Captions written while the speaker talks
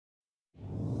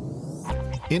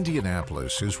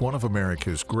Indianapolis is one of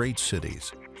America's great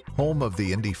cities, home of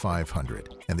the Indy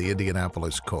 500 and the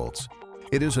Indianapolis Colts.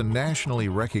 It is a nationally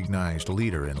recognized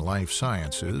leader in life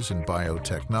sciences and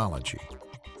biotechnology.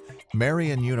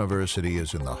 Marian University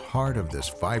is in the heart of this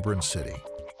vibrant city.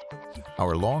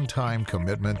 Our longtime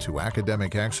commitment to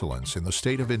academic excellence in the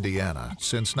state of Indiana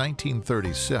since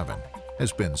 1937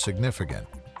 has been significant.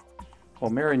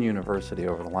 Well, Marian University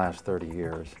over the last 30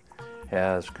 years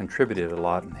has contributed a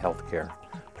lot in healthcare,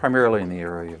 primarily in the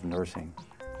area of nursing.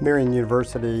 Marian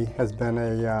University has been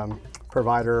a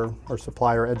provider or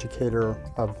supplier, educator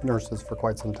of nurses for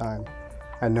quite some time.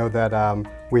 I know that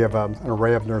we have an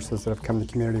array of nurses that have come to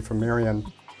the community from Marian.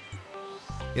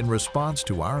 In response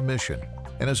to our mission,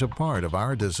 and as a part of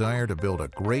our desire to build a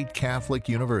great Catholic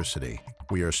university,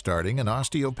 we are starting an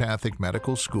osteopathic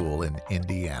medical school in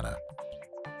Indiana.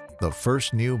 The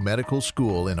first new medical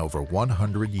school in over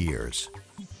 100 years.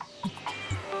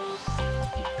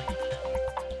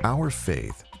 Our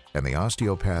faith and the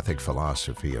osteopathic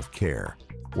philosophy of care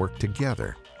work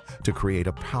together to create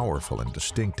a powerful and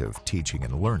distinctive teaching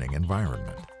and learning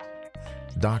environment.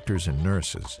 Doctors and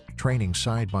nurses, training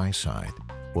side by side,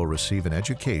 will receive an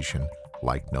education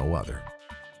like no other.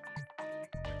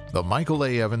 The Michael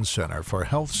A. Evans Center for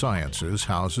Health Sciences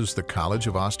houses the College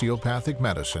of Osteopathic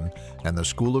Medicine and the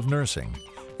School of Nursing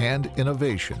and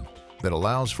Innovation that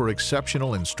allows for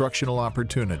exceptional instructional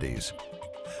opportunities.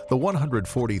 The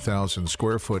 140,000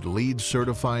 square foot LEED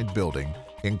certified building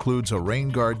includes a rain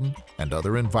garden and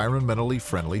other environmentally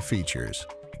friendly features.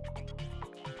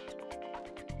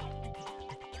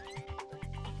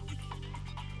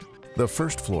 The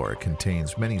first floor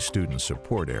contains many student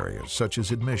support areas such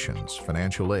as admissions,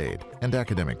 financial aid, and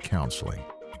academic counseling.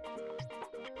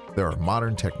 There are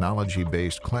modern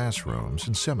technology-based classrooms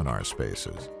and seminar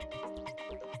spaces.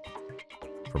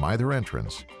 From either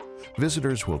entrance,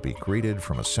 visitors will be greeted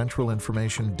from a central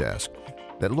information desk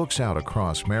that looks out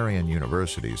across Marian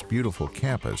University's beautiful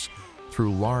campus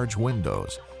through large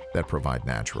windows that provide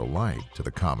natural light to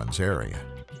the Commons area.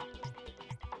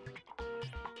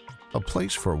 A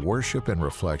place for worship and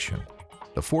reflection,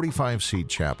 the 45-seat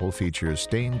chapel features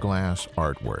stained glass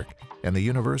artwork and the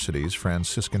university's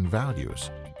Franciscan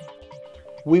values.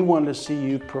 We want to see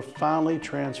you profoundly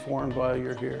transformed while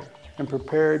you're here and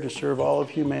prepared to serve all of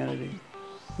humanity,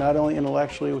 not only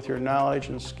intellectually with your knowledge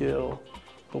and skill,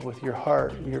 but with your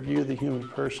heart and your view of the human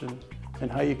person and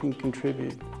how you can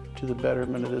contribute to the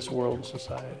betterment of this world and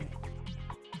society.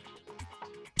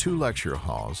 2 lecture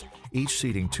halls, each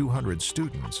seating 200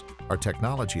 students, are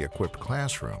technology-equipped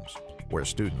classrooms where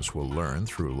students will learn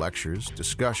through lectures,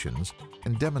 discussions,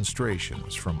 and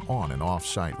demonstrations from on- and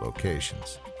off-site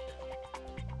locations.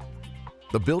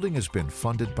 The building has been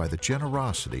funded by the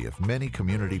generosity of many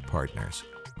community partners.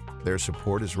 Their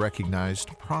support is recognized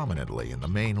prominently in the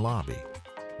main lobby.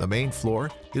 The main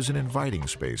floor is an inviting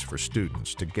space for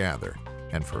students to gather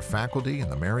and for faculty in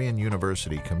the Marian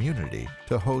University community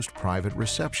to host private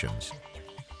receptions.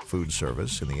 Food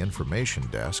service and the information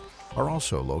desk are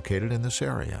also located in this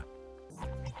area.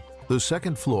 The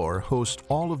second floor hosts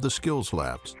all of the skills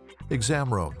labs,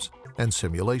 exam rooms, and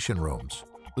simulation rooms.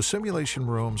 The simulation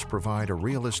rooms provide a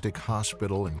realistic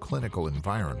hospital and clinical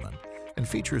environment and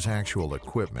features actual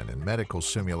equipment and medical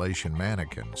simulation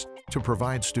mannequins to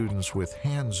provide students with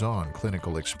hands-on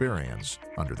clinical experience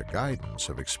under the guidance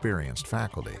of experienced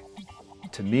faculty.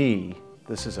 To me,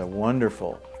 this is a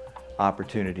wonderful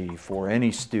opportunity for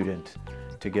any student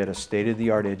to get a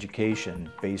state-of-the-art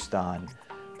education based on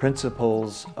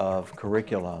principles of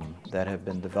curriculum that have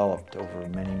been developed over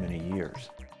many, many years.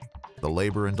 The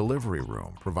labor and delivery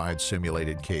room provides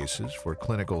simulated cases for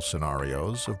clinical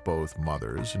scenarios of both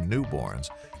mothers and newborns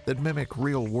that mimic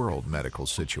real-world medical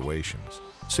situations.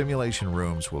 Simulation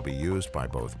rooms will be used by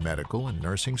both medical and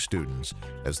nursing students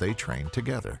as they train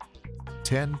together.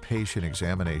 10 patient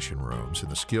examination rooms in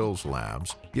the skills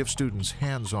labs give students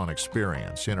hands-on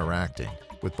experience interacting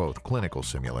with both clinical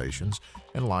simulations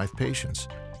and live patients.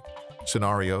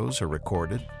 Scenarios are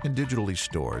recorded and digitally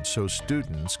stored so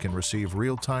students can receive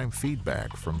real-time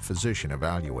feedback from physician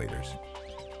evaluators.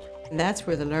 And that's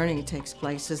where the learning takes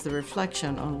place, is the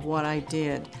reflection on what I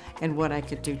did and what I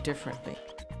could do differently.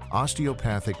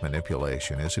 Osteopathic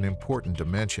manipulation is an important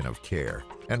dimension of care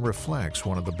and reflects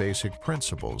one of the basic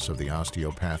principles of the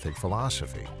osteopathic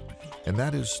philosophy, and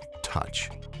that is touch.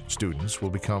 Students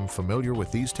will become familiar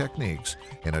with these techniques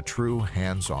in a true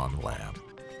hands-on lab.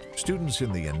 Students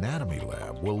in the anatomy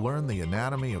lab will learn the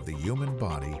anatomy of the human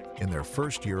body in their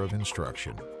first year of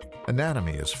instruction.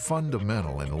 Anatomy is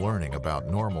fundamental in learning about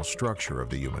normal structure of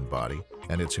the human body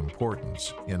and its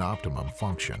importance in optimum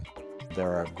function.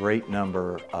 There are a great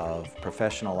number of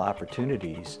professional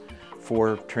opportunities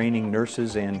for training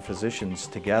nurses and physicians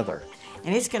together.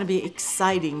 And it's going to be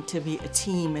exciting to be a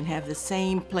team and have the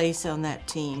same place on that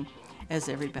team as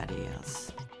everybody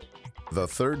else. The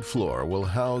third floor will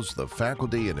house the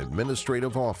faculty and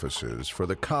administrative offices for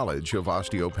the College of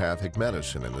Osteopathic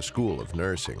Medicine and the School of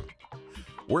Nursing.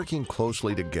 Working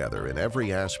closely together in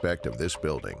every aspect of this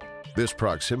building, this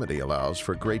proximity allows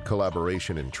for great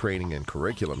collaboration in training and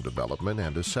curriculum development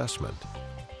and assessment.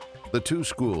 The two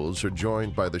schools are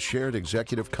joined by the shared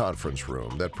executive conference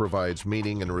room that provides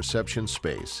meeting and reception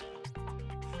space.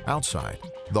 Outside,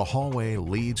 the hallway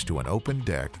leads to an open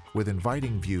deck with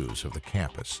inviting views of the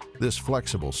campus. This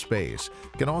flexible space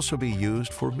can also be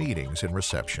used for meetings and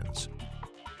receptions.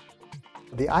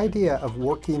 The idea of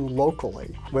working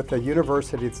locally with a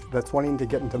university that's wanting to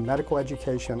get into medical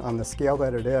education on the scale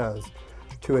that it is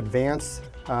to advance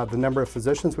the number of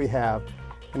physicians we have.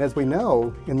 And as we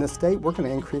know, in this state, we're going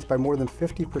to increase by more than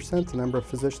 50% the number of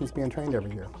physicians being trained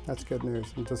every year. That's good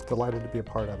news. I'm just delighted to be a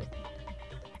part of it.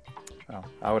 Well,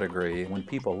 I would agree. When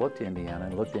people look to Indiana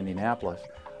and look to Indianapolis,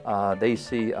 they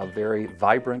see a very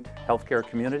vibrant healthcare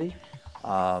community.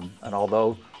 And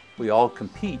although we all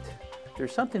compete,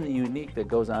 there's something unique that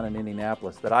goes on in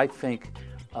Indianapolis that I think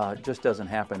just doesn't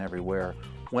happen everywhere.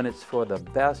 When it's for the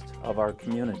best of our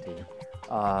community,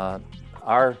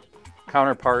 our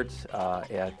counterparts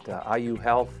at IU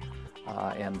Health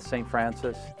and St.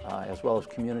 Francis, as well as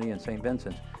community and St.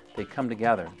 Vincent's, they come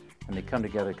together, and they come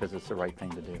together because it's the right thing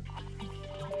to do.